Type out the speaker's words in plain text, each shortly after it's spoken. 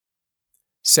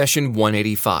Session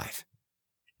 185,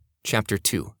 Chapter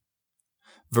 2,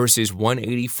 Verses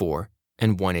 184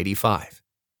 and 185.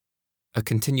 A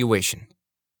continuation.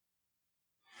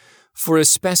 For a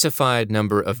specified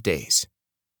number of days.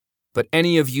 But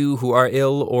any of you who are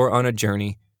ill or on a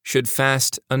journey should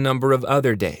fast a number of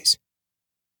other days.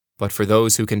 But for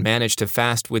those who can manage to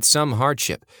fast with some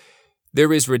hardship,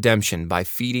 there is redemption by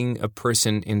feeding a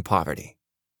person in poverty.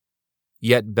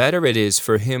 Yet better it is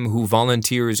for him who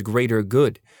volunteers greater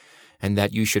good, and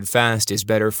that you should fast is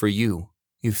better for you,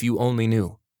 if you only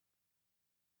knew.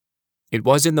 It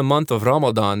was in the month of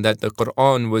Ramadan that the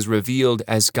Quran was revealed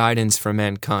as guidance for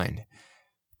mankind,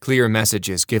 clear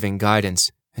messages giving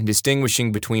guidance and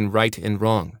distinguishing between right and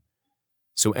wrong.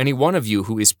 So any one of you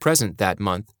who is present that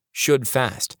month should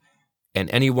fast, and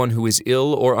anyone who is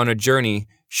ill or on a journey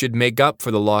should make up for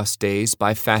the lost days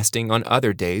by fasting on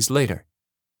other days later.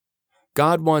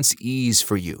 God wants ease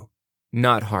for you,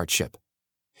 not hardship.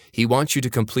 He wants you to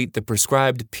complete the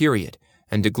prescribed period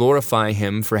and to glorify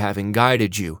Him for having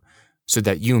guided you, so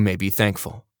that you may be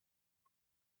thankful.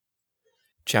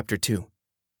 Chapter 2,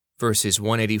 Verses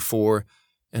 184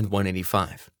 and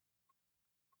 185.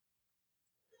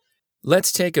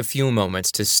 Let's take a few moments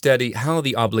to study how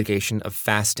the obligation of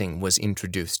fasting was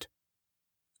introduced.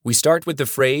 We start with the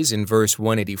phrase in verse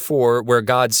 184 where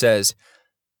God says,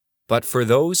 "But for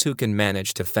those who can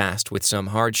manage to fast with some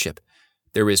hardship,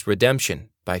 there is redemption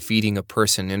by feeding a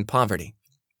person in poverty."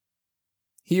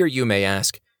 Here you may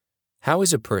ask, how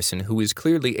is a person who is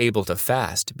clearly able to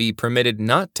fast be permitted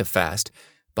not to fast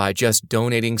by just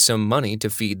donating some money to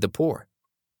feed the poor?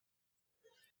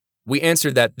 We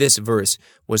answer that this verse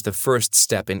was the first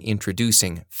step in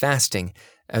introducing fasting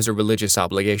as a religious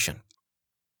obligation.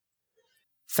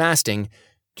 Fasting,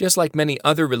 just like many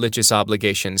other religious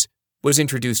obligations, was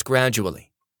introduced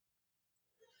gradually.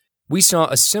 We saw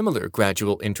a similar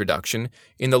gradual introduction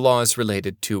in the laws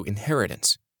related to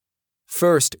inheritance.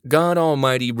 First, God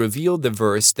Almighty revealed the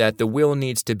verse that the will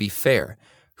needs to be fair,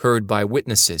 heard by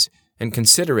witnesses, and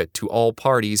considerate to all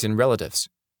parties and relatives.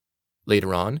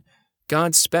 Later on,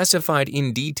 God specified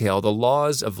in detail the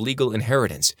laws of legal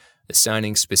inheritance,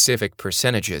 assigning specific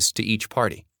percentages to each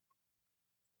party.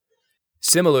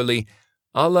 Similarly,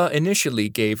 Allah initially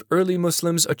gave early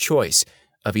Muslims a choice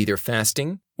of either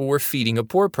fasting or feeding a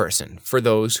poor person for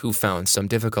those who found some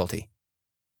difficulty.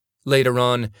 Later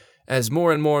on, as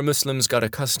more and more Muslims got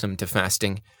accustomed to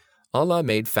fasting, Allah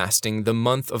made fasting the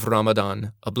month of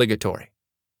Ramadan obligatory.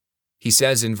 He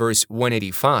says in verse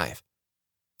 185,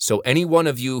 "So any one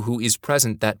of you who is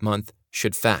present that month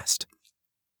should fast."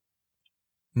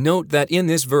 Note that in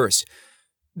this verse,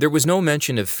 there was no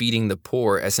mention of feeding the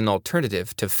poor as an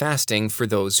alternative to fasting for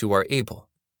those who are able.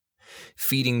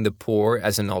 Feeding the poor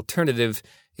as an alternative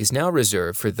is now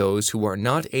reserved for those who are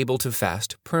not able to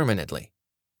fast permanently,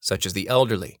 such as the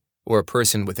elderly or a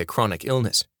person with a chronic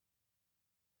illness.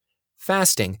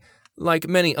 Fasting, like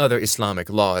many other Islamic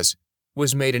laws,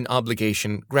 was made an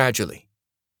obligation gradually.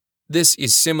 This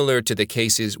is similar to the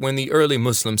cases when the early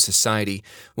Muslim society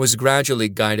was gradually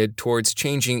guided towards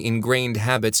changing ingrained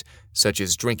habits such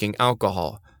as drinking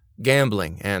alcohol,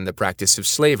 gambling, and the practice of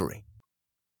slavery.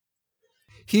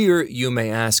 Here you may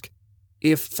ask,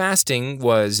 if fasting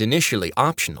was initially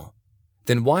optional,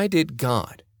 then why did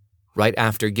God, right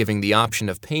after giving the option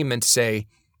of payment, say,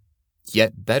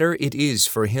 "Yet better it is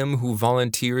for him who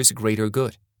volunteers greater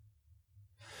good"?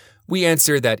 We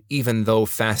answer that even though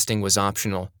fasting was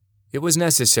optional, it was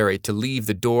necessary to leave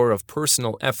the door of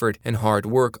personal effort and hard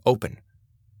work open.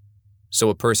 So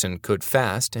a person could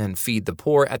fast and feed the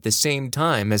poor at the same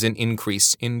time as an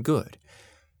increase in good.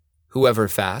 Whoever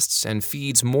fasts and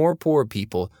feeds more poor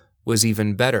people was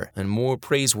even better and more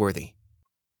praiseworthy.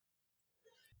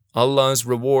 Allah's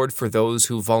reward for those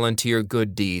who volunteer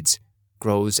good deeds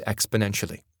grows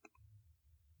exponentially.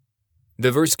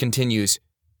 The verse continues,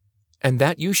 "And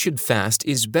that you should fast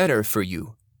is better for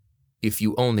you, if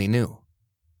you only knew."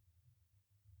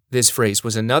 This phrase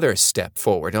was another step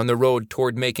forward on the road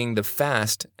toward making the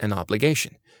fast an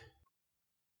obligation.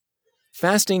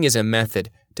 Fasting is a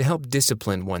method to help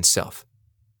discipline oneself.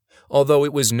 Although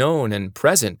it was known and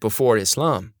present before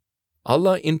Islam,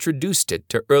 Allah introduced it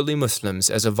to early Muslims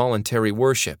as a voluntary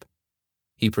worship.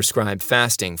 He prescribed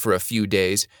fasting for a few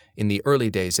days in the early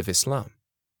days of Islam.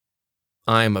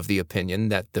 I am of the opinion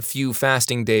that the few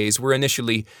fasting days were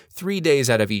initially 3 days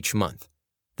out of each month,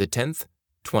 the 10th,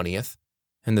 20th,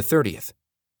 and the 30th.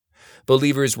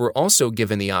 Believers were also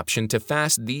given the option to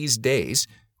fast these days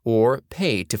or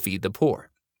pay to feed the poor.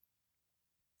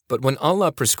 But when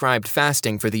Allah prescribed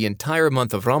fasting for the entire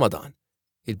month of Ramadan,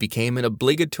 it became an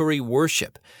obligatory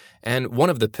worship and one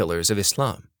of the pillars of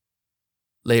Islam.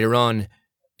 Later on,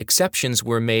 exceptions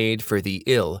were made for the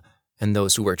ill and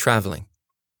those who were traveling.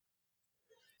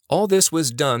 All this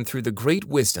was done through the great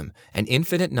wisdom and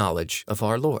infinite knowledge of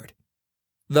our Lord.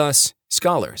 Thus,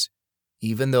 scholars,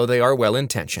 even though they are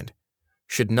well-intentioned,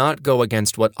 should not go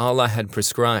against what Allah had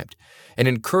prescribed and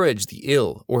encourage the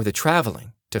ill or the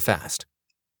traveling to fast.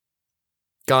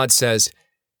 God says,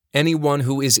 anyone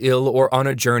who is ill or on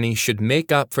a journey should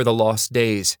make up for the lost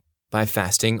days by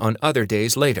fasting on other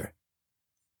days later.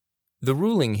 The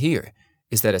ruling here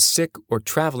is that a sick or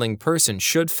traveling person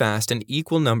should fast an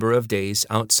equal number of days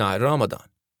outside Ramadan.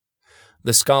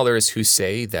 The scholars who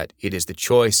say that it is the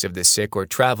choice of the sick or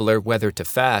traveler whether to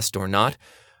fast or not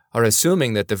are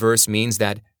assuming that the verse means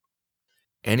that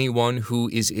anyone who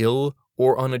is ill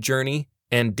or on a journey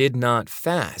and did not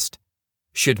fast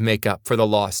should make up for the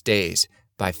lost days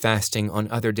by fasting on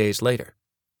other days later.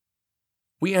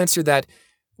 We answer that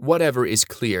whatever is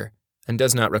clear and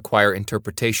does not require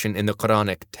interpretation in the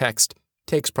Quranic text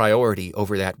takes priority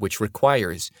over that which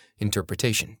requires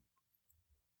interpretation.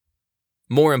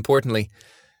 More importantly,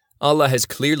 Allah has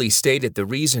clearly stated the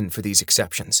reason for these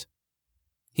exceptions.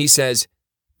 He says,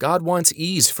 God wants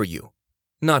ease for you,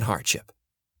 not hardship.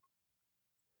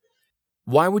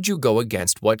 Why would you go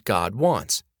against what God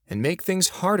wants and make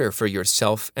things harder for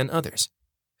yourself and others?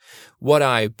 What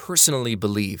I personally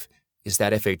believe is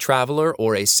that if a traveler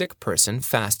or a sick person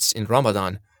fasts in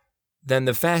Ramadan, then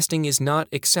the fasting is not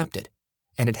accepted,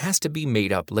 and it has to be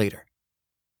made up later.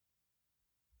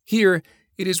 Here,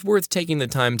 it is worth taking the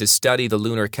time to study the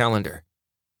lunar calendar.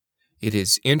 It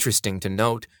is interesting to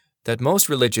note that most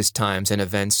religious times and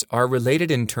events are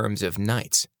related in terms of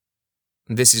nights.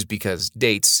 This is because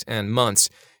dates and months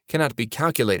cannot be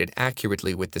calculated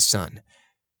accurately with the sun.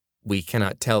 We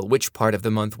cannot tell which part of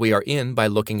the month we are in by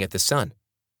looking at the sun.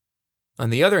 On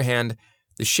the other hand,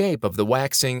 the shape of the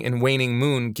waxing and waning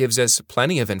moon gives us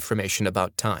plenty of information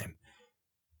about time.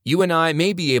 You and I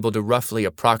may be able to roughly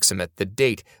approximate the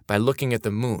date by looking at the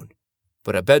moon,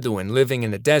 but a Bedouin living in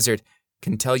the desert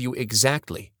can tell you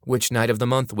exactly which night of the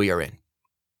month we are in.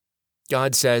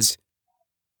 God says,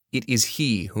 "It is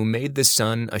He who made the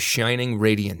sun a shining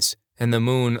radiance and the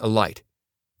moon a light,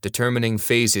 determining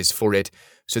phases for it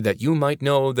so that you might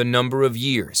know the number of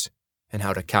years and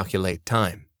how to calculate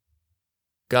time."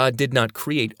 God did not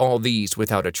create all these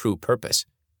without a true purpose.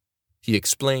 He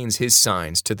explains His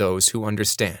signs to those who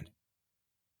understand.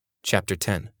 Chapter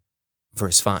 10,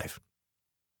 verse 5.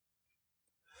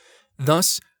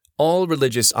 Thus, all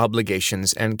religious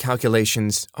obligations and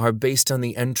calculations are based on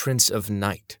the entrance of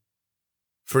night.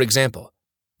 For example,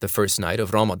 the first night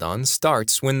of Ramadan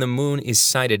starts when the moon is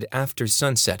sighted after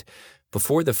sunset,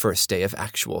 before the first day of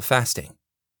actual fasting.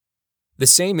 The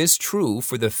same is true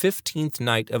for the 15th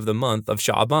night of the month of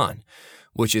Sha'ban,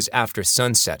 which is after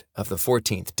sunset of the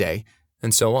 14th day,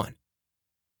 and so on.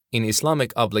 In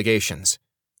Islamic obligations,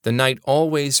 the night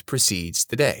always precedes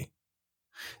the day.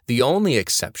 The only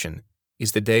exception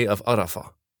is the day of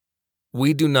Arafah.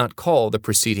 We do not call the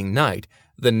preceding night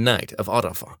the night of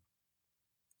Arafah.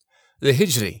 The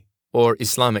Hijri, or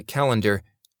Islamic calendar,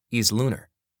 is lunar.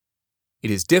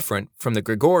 It is different from the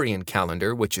Gregorian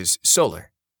calendar, which is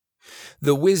solar.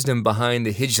 The wisdom behind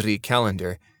the Hijri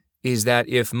calendar is that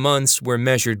if months were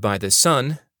measured by the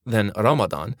sun, then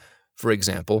Ramadan, for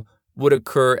example, would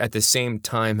occur at the same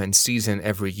time and season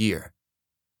every year.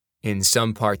 In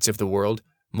some parts of the world,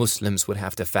 Muslims would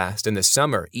have to fast in the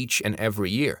summer each and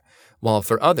every year, while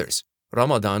for others,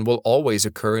 Ramadan will always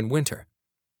occur in winter.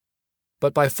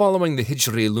 But by following the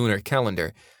Hijri lunar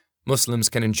calendar, Muslims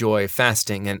can enjoy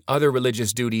fasting and other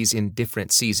religious duties in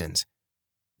different seasons.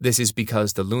 This is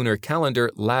because the lunar calendar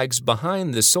lags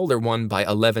behind the solar one by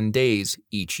 11 days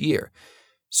each year,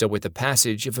 so with the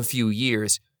passage of a few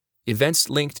years, events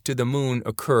linked to the moon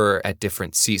occur at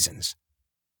different seasons.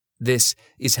 This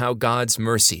is how God's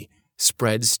mercy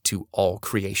spreads to all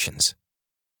creations.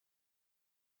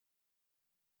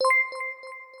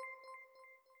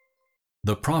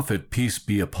 The Prophet, peace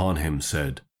be upon him,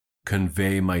 said,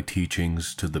 "Convey my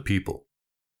teachings to the people,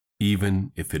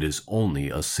 even if it is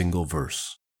only a single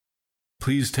verse."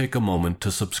 Please take a moment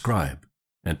to subscribe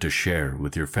and to share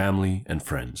with your family and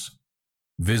friends.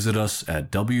 Visit us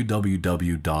at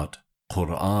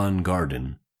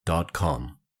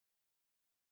www.qurangarden.com.